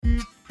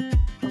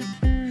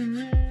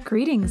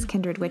Greetings,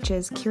 kindred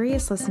witches,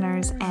 curious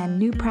listeners, and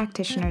new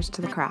practitioners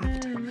to the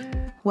craft.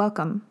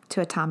 Welcome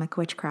to Atomic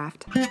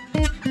Witchcraft.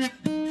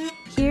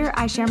 Here,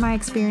 I share my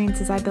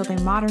experience as I build a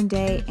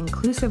modern-day,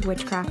 inclusive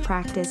witchcraft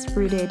practice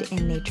rooted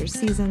in nature's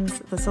seasons,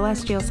 the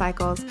celestial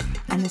cycles,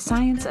 and the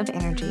science of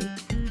energy.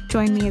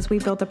 Join me as we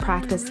build a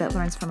practice that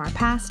learns from our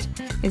past,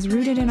 is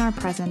rooted in our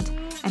present,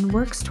 and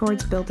works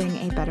towards building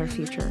a better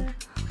future,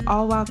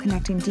 all while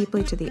connecting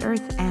deeply to the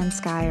earth and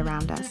sky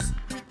around us.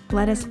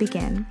 Let us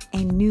begin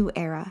a new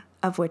era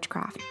of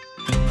witchcraft.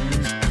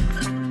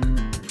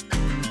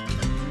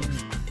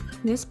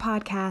 This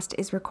podcast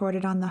is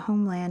recorded on the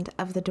homeland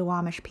of the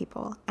Duwamish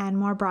people, and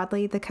more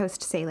broadly, the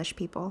Coast Salish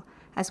people,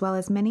 as well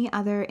as many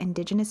other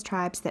indigenous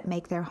tribes that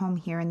make their home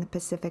here in the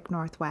Pacific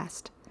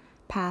Northwest,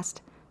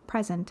 past,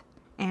 present,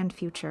 and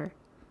future.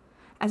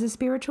 As a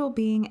spiritual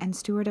being and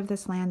steward of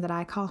this land that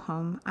I call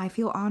home, I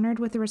feel honored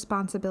with the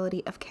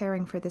responsibility of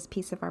caring for this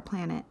piece of our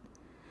planet.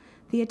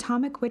 The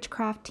Atomic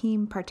Witchcraft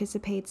team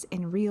participates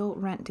in Real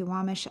Rent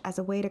Duwamish as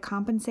a way to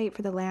compensate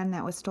for the land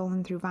that was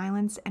stolen through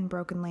violence and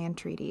broken land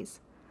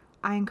treaties.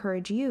 I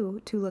encourage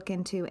you to look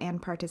into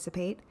and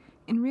participate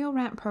in Real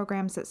Rent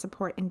programs that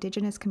support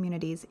Indigenous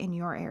communities in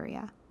your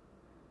area.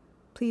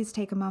 Please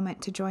take a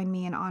moment to join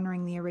me in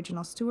honoring the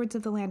original stewards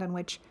of the land on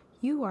which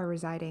you are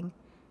residing,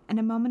 and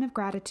a moment of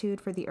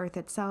gratitude for the earth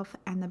itself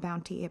and the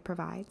bounty it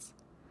provides.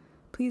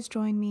 Please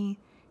join me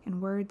in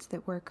words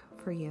that work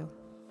for you.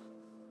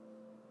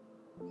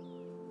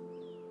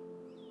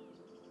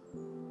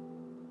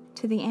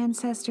 To the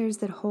ancestors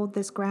that hold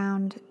this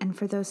ground, and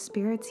for those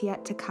spirits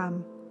yet to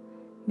come,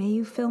 may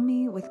you fill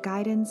me with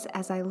guidance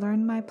as I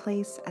learn my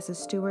place as a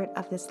steward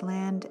of this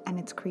land and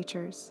its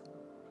creatures.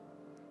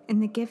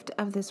 In the gift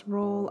of this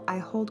role, I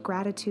hold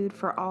gratitude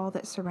for all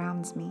that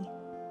surrounds me,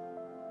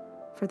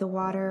 for the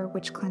water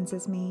which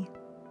cleanses me,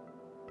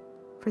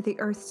 for the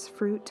earth's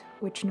fruit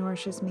which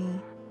nourishes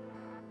me,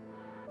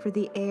 for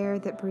the air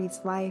that breathes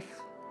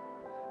life,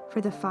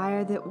 for the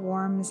fire that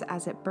warms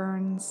as it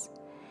burns,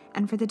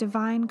 and for the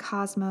divine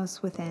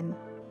cosmos within.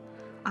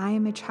 I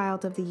am a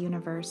child of the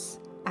universe,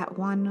 at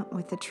one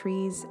with the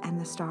trees and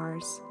the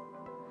stars.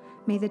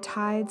 May the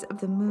tides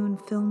of the moon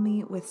fill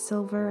me with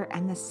silver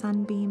and the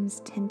sunbeams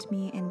tint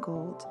me in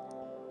gold.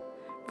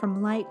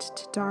 From light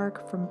to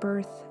dark, from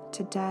birth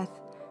to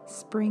death,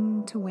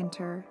 spring to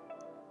winter,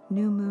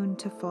 new moon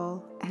to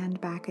full,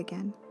 and back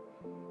again.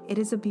 It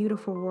is a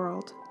beautiful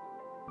world,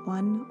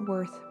 one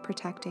worth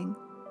protecting.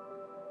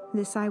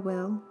 This I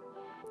will,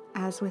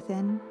 as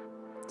within,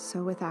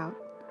 so without,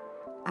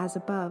 as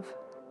above,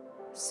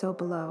 so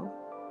below,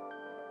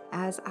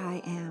 as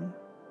I am,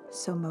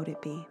 so mote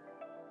it be.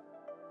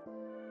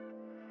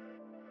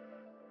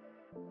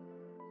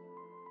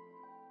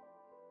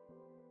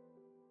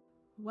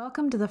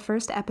 Welcome to the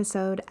first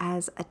episode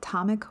as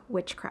Atomic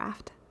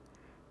Witchcraft.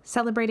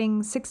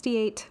 Celebrating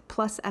 68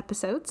 plus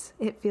episodes,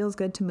 it feels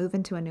good to move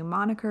into a new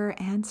moniker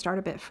and start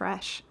a bit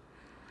fresh.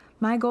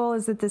 My goal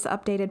is that this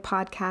updated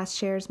podcast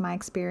shares my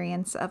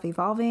experience of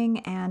evolving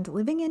and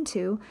living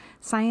into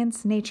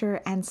science, nature,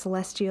 and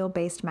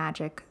celestial-based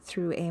magic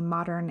through a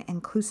modern,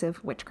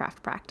 inclusive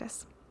witchcraft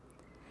practice.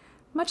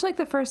 Much like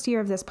the first year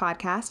of this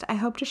podcast, I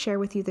hope to share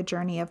with you the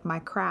journey of my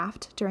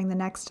craft during the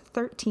next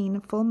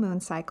 13 full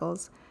moon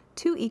cycles,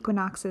 2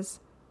 equinoxes,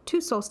 2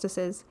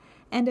 solstices,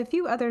 and a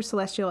few other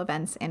celestial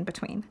events in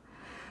between.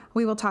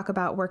 We will talk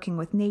about working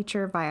with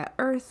nature via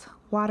earth,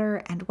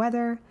 water, and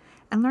weather,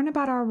 and learn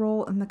about our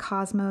role in the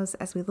cosmos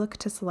as we look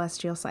to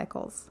celestial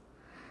cycles.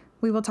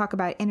 We will talk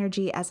about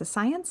energy as a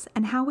science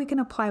and how we can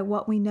apply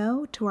what we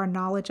know to our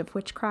knowledge of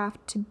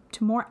witchcraft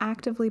to more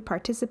actively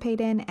participate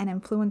in and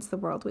influence the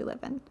world we live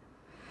in.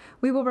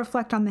 We will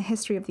reflect on the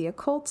history of the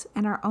occult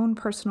and our own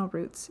personal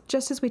roots,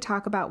 just as we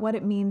talk about what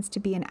it means to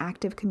be an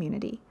active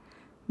community,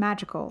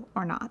 magical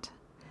or not.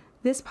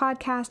 This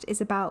podcast is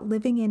about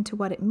living into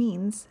what it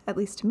means, at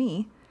least to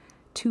me,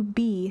 to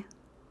be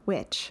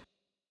witch.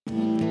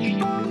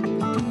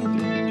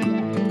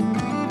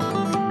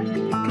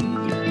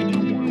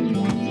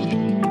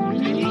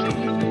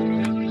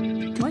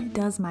 What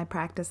does my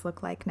practice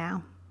look like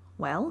now?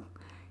 Well,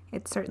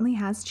 it certainly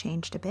has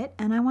changed a bit,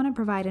 and I want to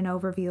provide an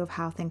overview of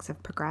how things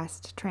have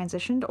progressed,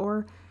 transitioned,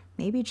 or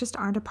maybe just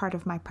aren't a part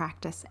of my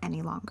practice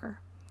any longer.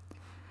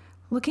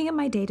 Looking at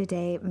my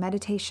day-to-day,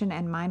 meditation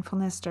and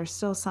mindfulness are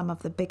still some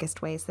of the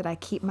biggest ways that I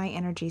keep my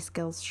energy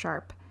skills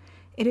sharp.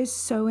 It is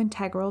so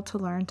integral to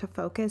learn to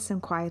focus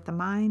and quiet the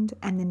mind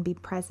and then be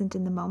present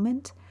in the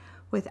moment.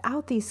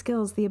 Without these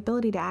skills, the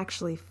ability to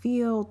actually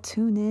feel,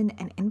 tune in,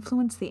 and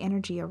influence the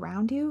energy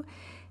around you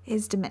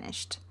is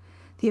diminished.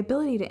 The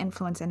ability to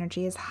influence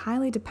energy is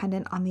highly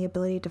dependent on the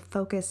ability to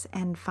focus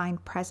and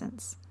find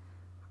presence.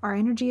 Our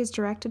energy is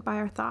directed by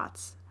our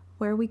thoughts.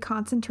 Where we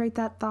concentrate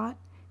that thought,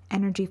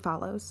 energy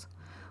follows.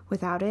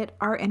 Without it,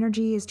 our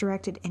energy is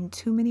directed in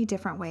too many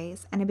different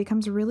ways, and it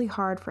becomes really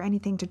hard for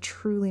anything to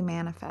truly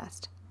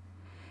manifest.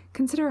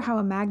 Consider how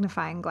a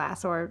magnifying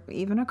glass, or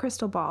even a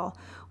crystal ball,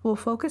 will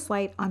focus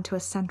light onto a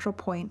central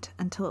point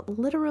until it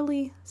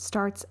literally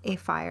starts a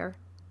fire.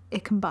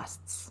 It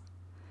combusts.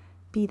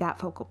 Be that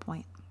focal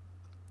point.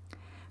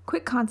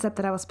 quick concept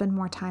that I will spend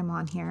more time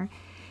on here.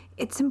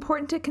 It's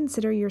important to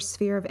consider your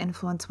sphere of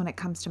influence when it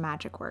comes to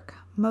magic work.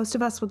 Most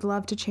of us would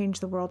love to change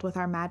the world with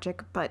our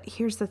magic, but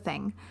here's the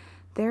thing.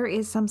 There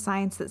is some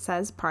science that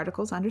says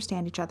particles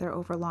understand each other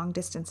over long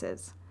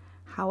distances.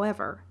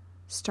 However,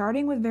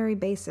 starting with very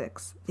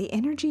basics, the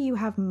energy you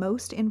have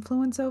most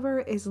influence over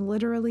is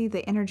literally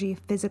the energy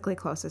physically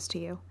closest to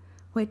you,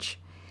 which,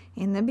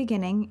 in the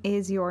beginning,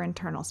 is your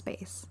internal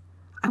space.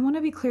 I want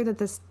to be clear that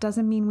this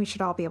doesn't mean we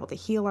should all be able to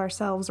heal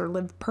ourselves or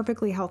live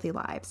perfectly healthy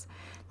lives.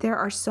 There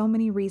are so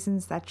many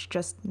reasons that's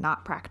just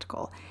not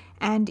practical,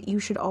 and you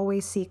should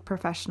always seek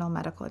professional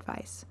medical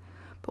advice.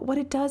 But what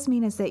it does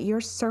mean is that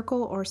your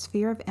circle or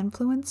sphere of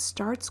influence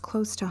starts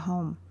close to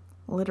home,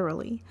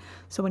 literally.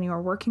 So when you are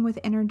working with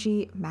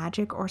energy,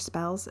 magic, or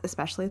spells,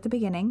 especially at the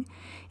beginning,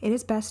 it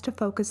is best to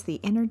focus the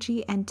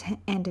energy and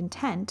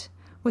intent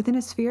within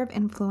a sphere of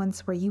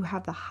influence where you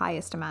have the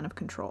highest amount of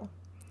control.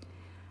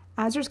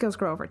 As your skills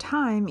grow over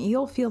time,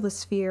 you'll feel the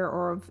sphere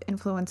or of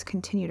influence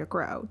continue to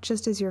grow,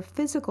 just as your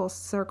physical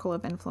circle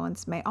of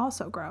influence may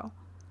also grow.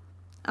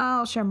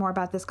 I'll share more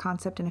about this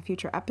concept in a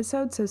future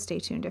episode, so stay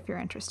tuned if you're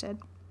interested.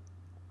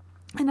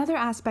 Another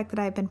aspect that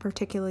I've been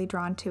particularly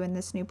drawn to in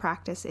this new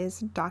practice is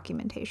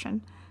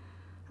documentation.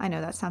 I know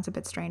that sounds a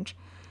bit strange,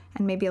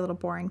 and maybe a little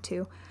boring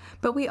too,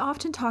 but we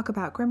often talk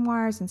about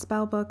grimoires and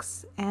spell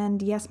books, and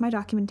yes, my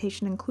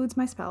documentation includes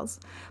my spells,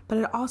 but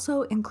it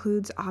also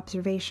includes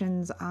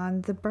observations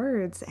on the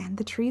birds and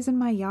the trees in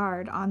my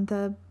yard, on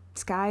the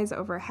skies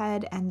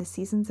overhead, and the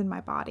seasons in my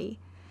body.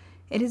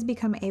 It has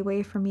become a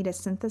way for me to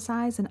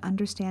synthesize and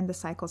understand the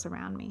cycles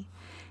around me,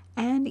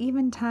 and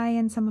even tie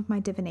in some of my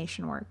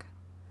divination work.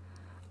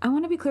 I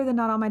want to be clear that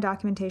not all my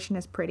documentation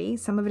is pretty.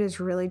 Some of it is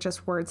really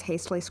just words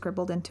hastily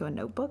scribbled into a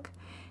notebook.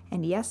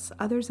 And yes,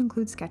 others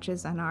include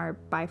sketches and are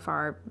by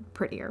far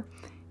prettier.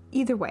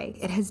 Either way,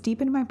 it has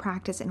deepened my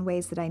practice in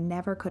ways that I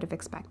never could have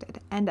expected.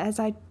 And as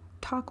I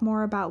talk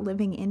more about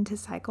living into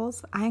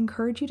cycles, I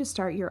encourage you to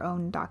start your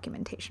own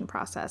documentation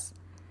process.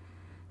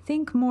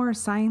 Think more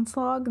science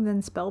log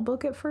than spell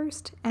book at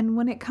first, and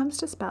when it comes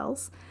to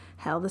spells,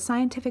 hell, the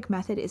scientific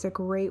method is a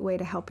great way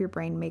to help your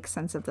brain make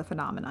sense of the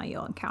phenomena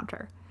you'll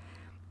encounter.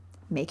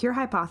 Make your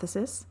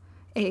hypothesis,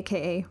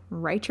 aka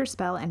write your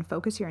spell and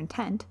focus your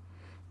intent.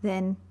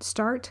 Then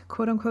start,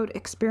 quote-unquote,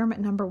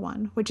 experiment number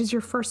 1, which is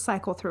your first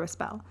cycle through a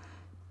spell.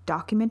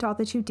 Document all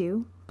that you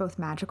do, both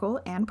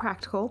magical and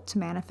practical, to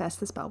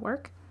manifest the spell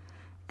work.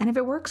 And if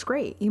it works,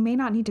 great. You may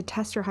not need to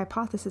test your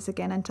hypothesis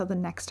again until the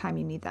next time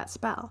you need that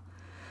spell.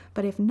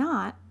 But if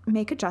not,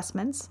 make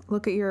adjustments,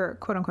 look at your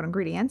quote-unquote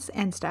ingredients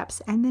and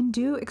steps, and then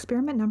do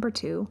experiment number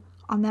 2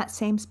 on that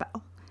same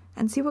spell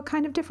and see what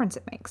kind of difference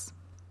it makes.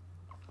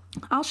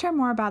 I'll share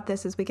more about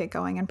this as we get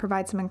going and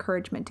provide some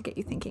encouragement to get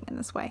you thinking in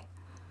this way.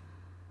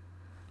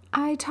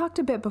 I talked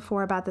a bit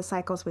before about the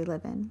cycles we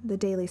live in, the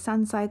daily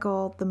sun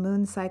cycle, the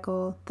moon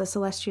cycle, the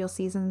celestial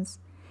seasons.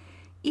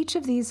 Each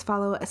of these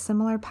follow a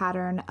similar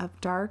pattern of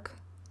dark,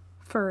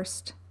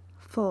 first,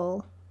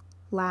 full,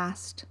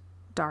 last,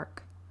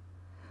 dark.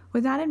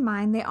 With that in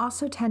mind, they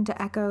also tend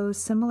to echo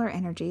similar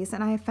energies,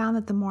 and I have found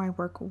that the more I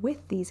work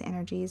with these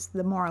energies,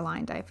 the more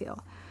aligned I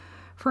feel.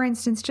 For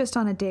instance, just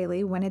on a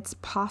daily, when it's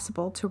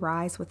possible to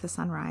rise with the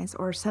sunrise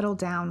or settle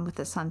down with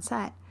the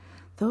sunset,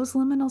 those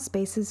liminal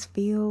spaces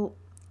feel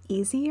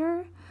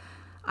easier.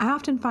 I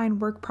often find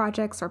work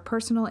projects or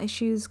personal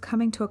issues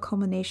coming to a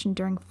culmination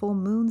during full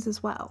moons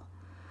as well.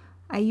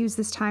 I use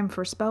this time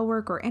for spell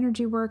work or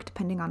energy work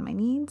depending on my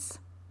needs.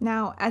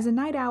 Now, as a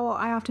night owl,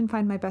 I often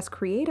find my best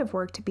creative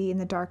work to be in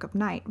the dark of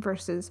night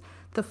versus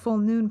the full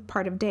noon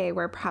part of day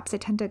where perhaps I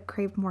tend to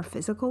crave more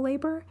physical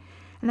labor,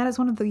 and that is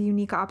one of the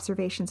unique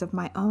observations of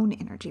my own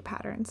energy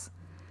patterns.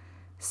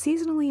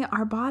 Seasonally,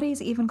 our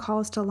bodies even call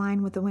us to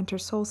align with the winter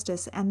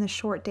solstice and the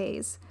short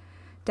days,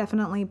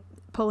 definitely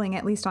pulling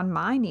at least on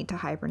my need to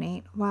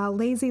hibernate, while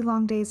lazy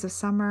long days of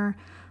summer,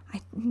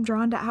 I'm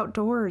drawn to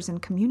outdoors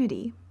and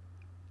community.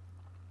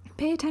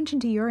 Pay attention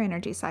to your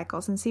energy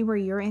cycles and see where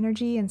your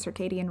energy and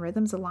circadian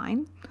rhythms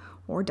align,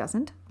 or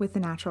doesn't, with the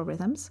natural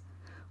rhythms.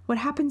 What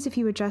happens if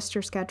you adjust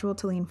your schedule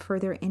to lean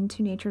further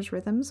into nature's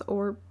rhythms,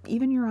 or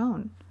even your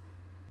own?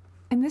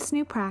 In this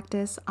new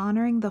practice,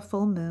 honoring the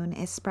full moon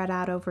is spread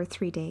out over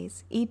 3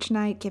 days, each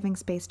night giving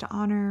space to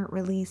honor,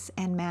 release,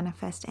 and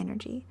manifest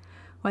energy,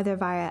 whether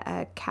via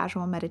a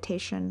casual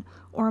meditation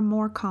or a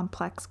more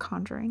complex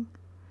conjuring.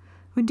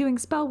 When doing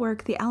spell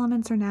work, the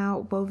elements are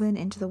now woven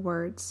into the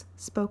words,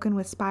 spoken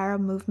with spiral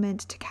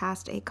movement to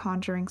cast a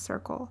conjuring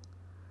circle.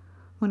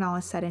 When all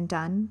is said and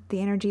done, the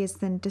energy is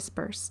then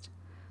dispersed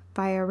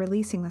via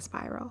releasing the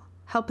spiral,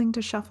 helping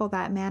to shuffle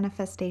that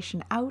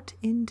manifestation out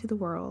into the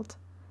world.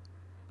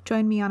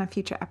 Join me on a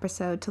future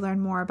episode to learn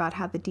more about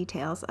how the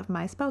details of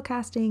my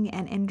spellcasting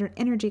and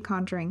energy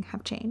conjuring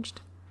have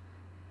changed.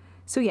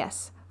 So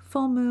yes,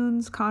 full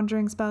moons,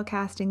 conjuring,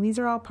 spellcasting, these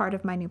are all part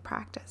of my new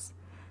practice.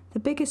 The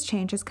biggest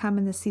change has come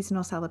in the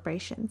seasonal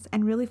celebrations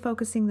and really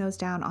focusing those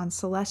down on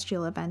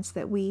celestial events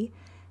that we,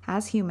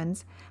 as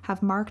humans,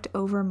 have marked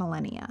over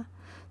millennia.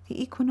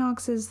 The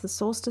equinoxes, the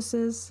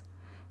solstices.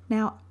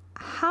 Now,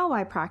 How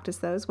I practice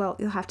those, well,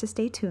 you'll have to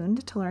stay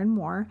tuned to learn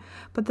more,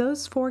 but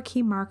those 4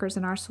 key markers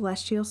in our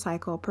celestial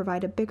cycle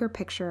provide a bigger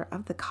picture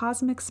of the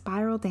cosmic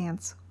spiral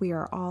dance we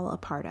are all a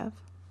part of.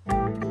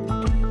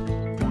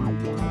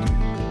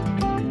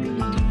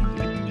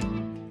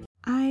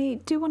 I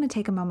do want to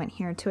take a moment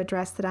here to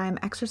address that I am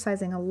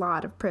exercising a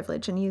lot of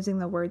privilege in using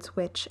the words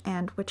witch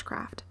and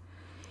witchcraft.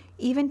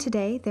 Even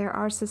today, there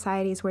are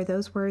societies where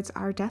those words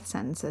are death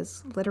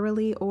sentences,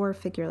 literally or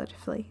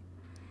figuratively.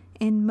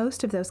 In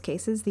most of those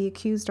cases, the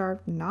accused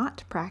are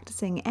not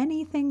practicing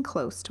anything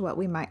close to what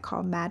we might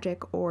call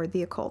magic or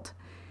the occult.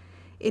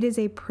 It is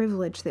a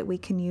privilege that we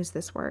can use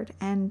this word,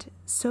 and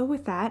so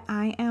with that,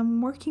 I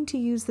am working to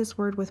use this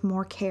word with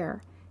more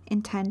care,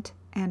 intent,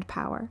 and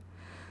power,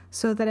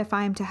 so that if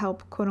I am to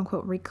help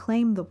quote-unquote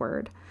reclaim the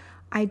word,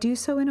 I do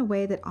so in a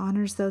way that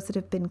honors those that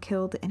have been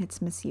killed in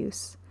its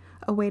misuse,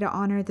 a way to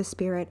honor the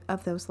spirit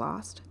of those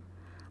lost.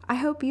 I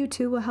hope you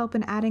too will help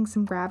in adding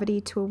some gravity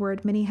to a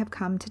word many have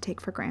come to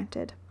take for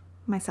granted,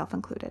 myself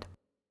included.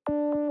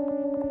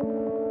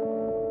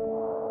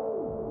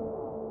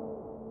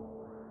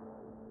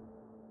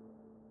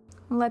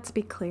 Let's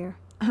be clear,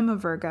 I'm a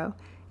Virgo,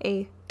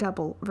 a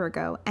double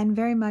Virgo, and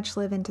very much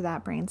live into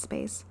that brain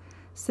space.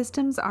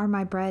 Systems are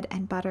my bread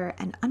and butter,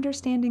 and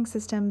understanding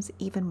systems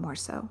even more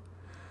so.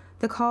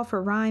 The call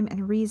for rhyme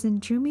and reason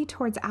drew me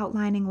towards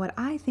outlining what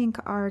I think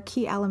are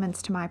key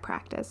elements to my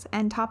practice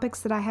and topics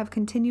that I have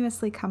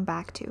continuously come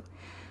back to,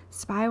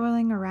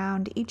 spiraling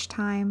around each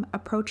time,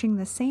 approaching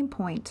the same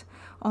point,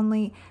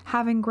 only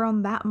having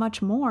grown that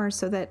much more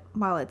so that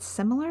while it's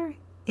similar,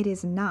 it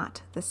is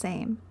not the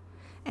same,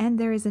 and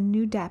there is a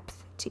new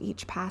depth to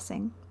each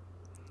passing.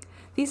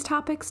 These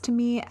topics to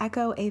me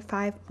echo a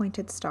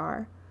 5-pointed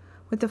star,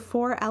 with the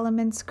 4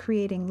 elements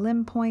creating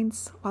limb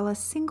points, while a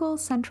single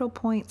central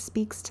point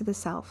speaks to the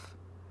self.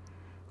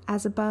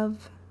 As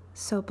above,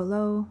 so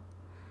below,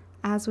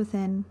 as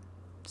within,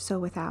 so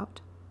without.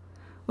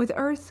 With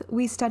earth,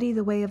 we study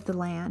the way of the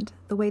land,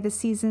 the way the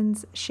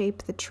seasons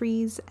shape the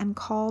trees and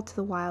call to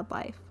the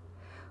wildlife.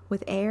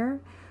 With air,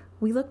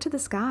 we look to the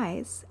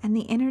skies and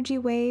the energy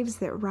waves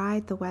that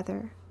ride the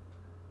weather.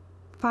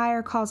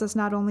 Fire calls us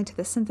not only to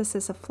the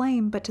synthesis of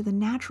flame, but to the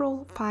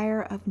natural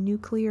fire of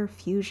nuclear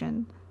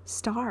fusion,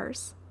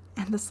 stars,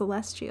 and the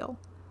celestial.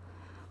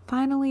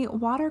 Finally,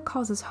 water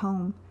calls us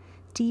home,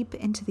 deep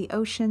into the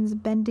oceans,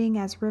 bending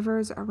as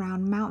rivers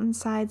around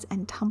mountainsides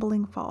and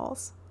tumbling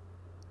falls.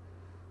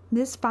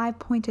 This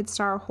 5-pointed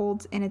star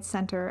holds in its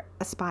center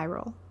a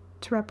spiral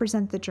to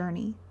represent the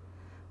journey,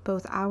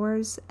 both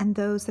ours and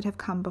those that have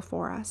come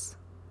before us,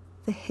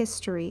 the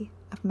history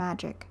of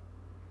magic.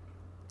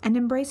 And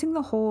embracing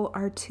the whole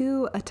are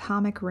 2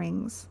 atomic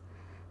rings,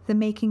 the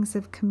makings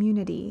of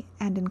community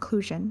and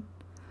inclusion,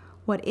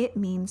 what it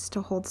means to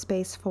hold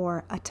space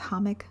for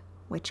atomic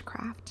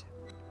witchcraft.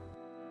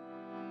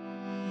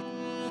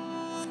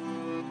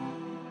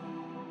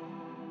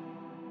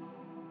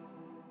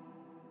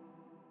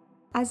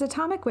 As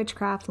Atomic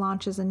Witchcraft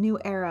launches a new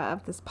era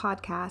of this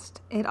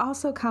podcast, it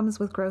also comes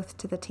with growth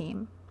to the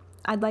team.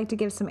 I'd like to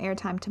give some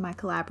airtime to my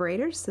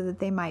collaborators so that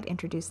they might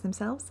introduce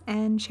themselves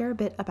and share a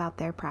bit about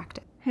their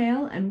practice.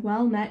 Hail and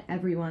well met,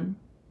 everyone.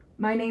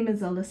 My name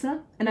is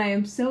Alyssa, and I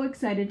am so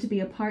excited to be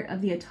a part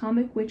of the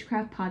Atomic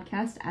Witchcraft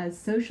podcast as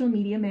social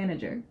media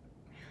manager.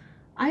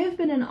 I have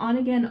been an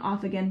on-again,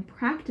 off-again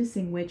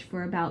practicing witch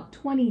for about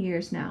 20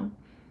 years now,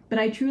 but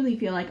I truly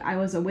feel like I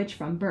was a witch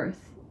from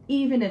birth,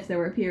 even if there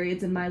were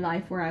periods in my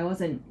life where I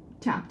wasn't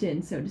tapped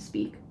in, so to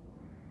speak.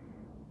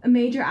 A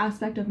major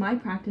aspect of my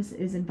practice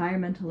is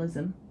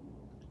environmentalism.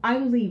 I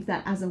believe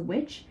that as a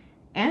witch,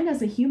 and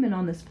as a human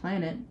on this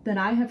planet, that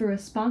I have a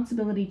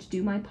responsibility to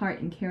do my part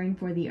in caring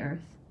for the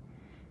earth.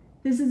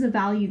 This is a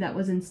value that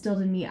was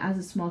instilled in me as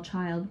a small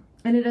child,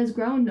 and it has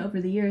grown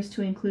over the years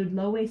to include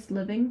low-waste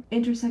living,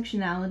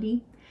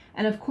 intersectionality,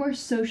 and of course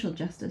social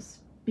justice,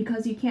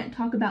 because you can't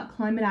talk about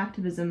climate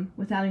activism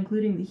without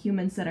including the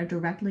humans that are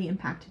directly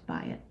impacted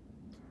by it.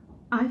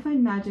 I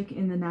find magic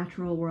in the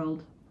natural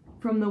world,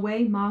 from the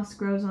way moss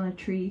grows on a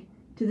tree,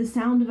 to the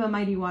sound of a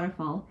mighty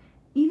waterfall,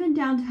 even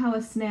down to how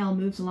a snail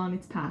moves along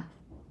its path.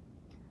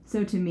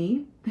 So to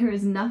me, there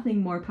is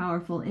nothing more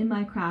powerful in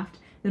my craft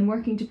than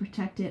working to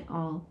protect it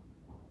all.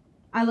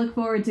 I look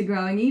forward to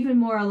growing even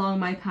more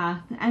along my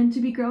path, and to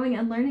be growing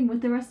and learning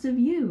with the rest of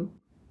you.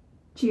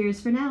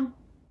 Cheers for now.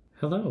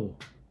 Hello,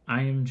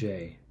 I am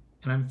Jay,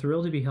 and I'm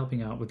thrilled to be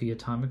helping out with the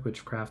Atomic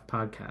Witchcraft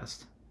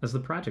podcast as the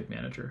project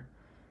manager.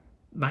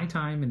 My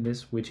time in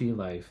this witchy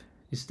life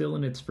is still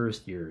in its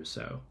first year or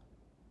so,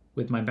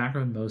 with my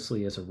background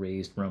mostly as a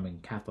raised Roman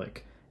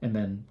Catholic and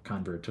then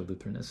convert to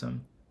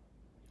Lutheranism.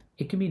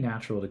 It can be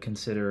natural to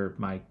consider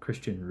my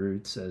Christian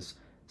roots as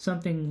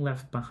something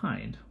left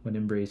behind when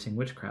embracing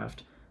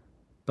witchcraft,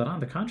 but on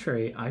the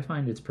contrary, I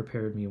find it's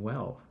prepared me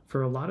well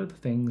for a lot of the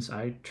things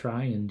I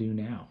try and do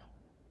now.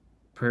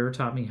 Prayer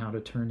taught me how to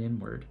turn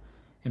inward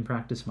and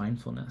practice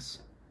mindfulness.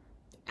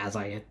 As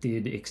I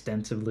did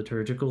extensive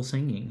liturgical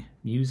singing,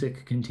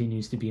 music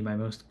continues to be my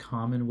most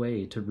common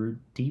way to root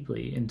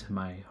deeply into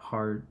my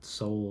heart,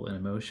 soul, and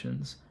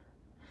emotions.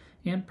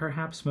 and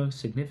perhaps most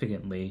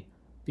significantly,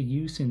 the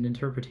use and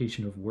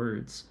interpretation of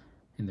words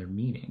and their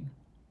meaning.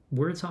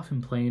 Words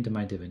often play into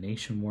my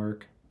divination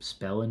work,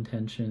 spell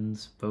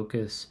intentions,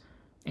 focus,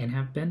 and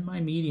have been my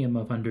medium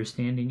of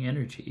understanding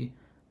energy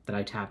that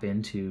I tap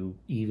into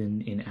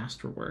even in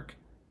astral work.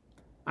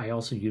 I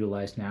also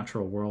utilize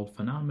natural world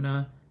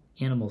phenomena,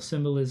 animal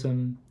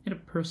symbolism, and a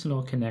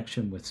personal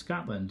connection with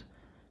Scotland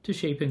to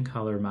shape and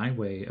color my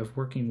way of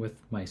working with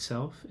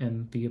myself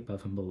and the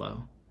above and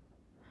below.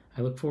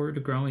 I look forward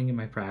to growing in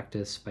my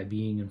practice by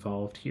being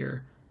involved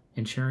here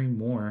and sharing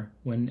more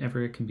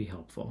whenever it can be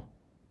helpful.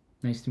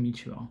 Nice to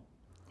meet you all.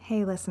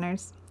 Hey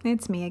listeners,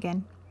 it's me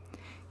again.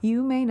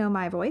 You may know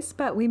my voice,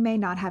 but we may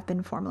not have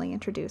been formally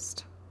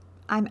introduced.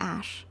 I'm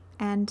Ash,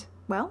 and,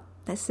 well,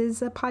 this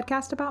is a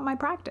podcast about my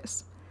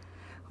practice.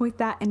 With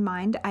that in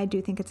mind, I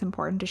do think it's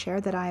important to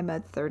share that I am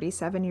a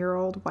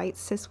 37-year-old white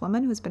cis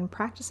woman who's been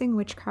practicing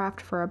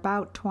witchcraft for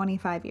about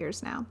 25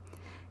 years now,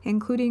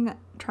 including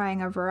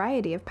trying a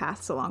variety of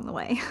paths along the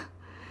way.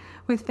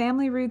 With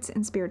family roots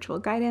in spiritual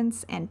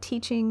guidance and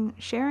teaching,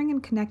 sharing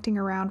and connecting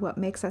around what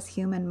makes us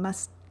human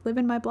must live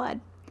in my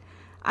blood.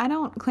 I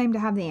don't claim to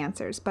have the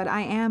answers, but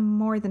I am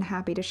more than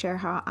happy to share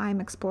how I'm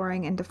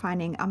exploring and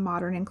defining a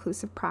modern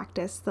inclusive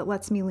practice that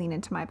lets me lean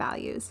into my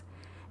values,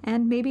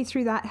 and maybe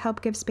through that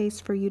help give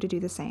space for you to do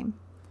the same.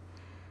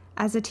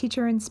 As a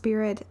teacher in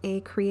spirit,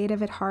 a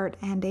creative at heart,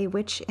 and a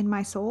witch in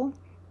my soul,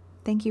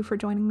 thank you for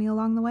joining me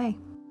along the way.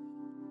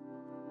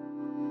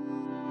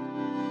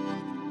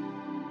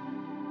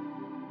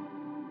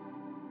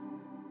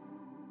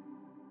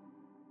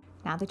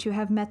 Now that you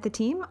have met the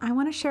team, I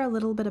want to share a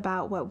little bit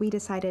about what we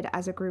decided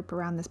as a group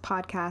around this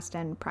podcast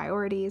and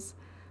priorities.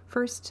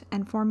 First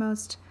and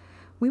foremost,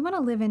 we want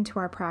to live into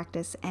our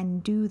practice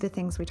and do the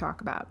things we talk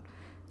about.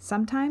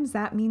 Sometimes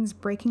that means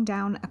breaking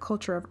down a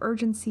culture of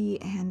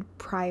urgency and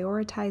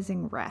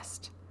prioritizing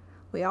rest.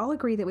 We all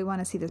agree that we want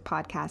to see this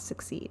podcast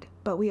succeed,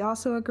 but we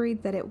also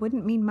agreed that it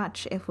wouldn't mean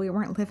much if we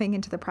weren't living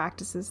into the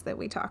practices that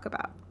we talk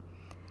about.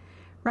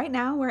 Right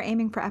now, we're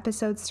aiming for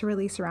episodes to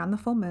release around the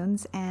full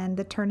moons and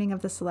the turning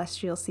of the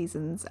celestial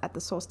seasons at the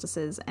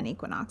solstices and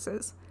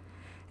equinoxes.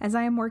 As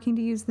I am working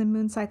to use the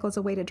moon cycle as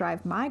a way to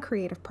drive my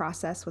creative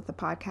process with the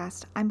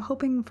podcast, I'm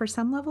hoping for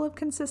some level of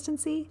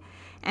consistency,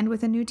 and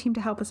with a new team to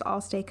help us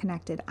all stay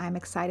connected, I'm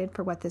excited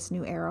for what this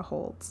new era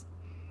holds.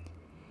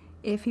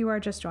 If you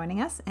are just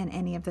joining us and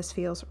any of this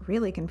feels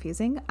really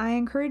confusing, I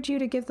encourage you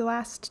to give the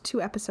last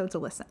 2 episodes a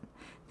listen.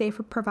 They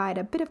provide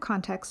a bit of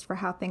context for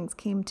how things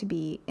came to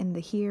be in the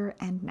here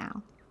and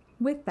now.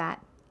 With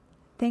that,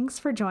 thanks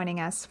for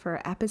joining us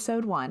for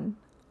episode 1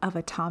 of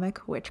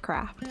Atomic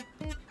Witchcraft.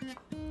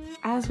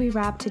 As we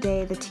wrap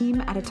today, the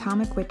team at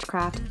Atomic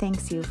Witchcraft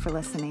thanks you for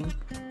listening.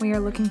 We are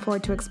looking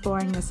forward to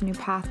exploring this new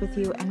path with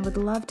you and would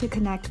love to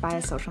connect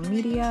via social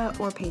media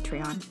or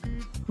Patreon.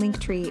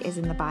 Linktree is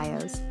in the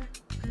bios.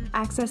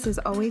 Access is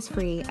always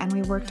free, and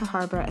we work to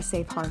harbor a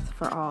safe hearth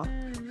for all.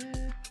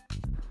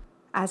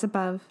 As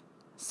above,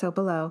 so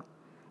below.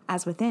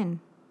 As within,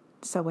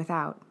 so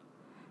without.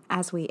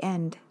 As we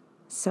end,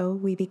 so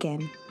we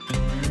begin.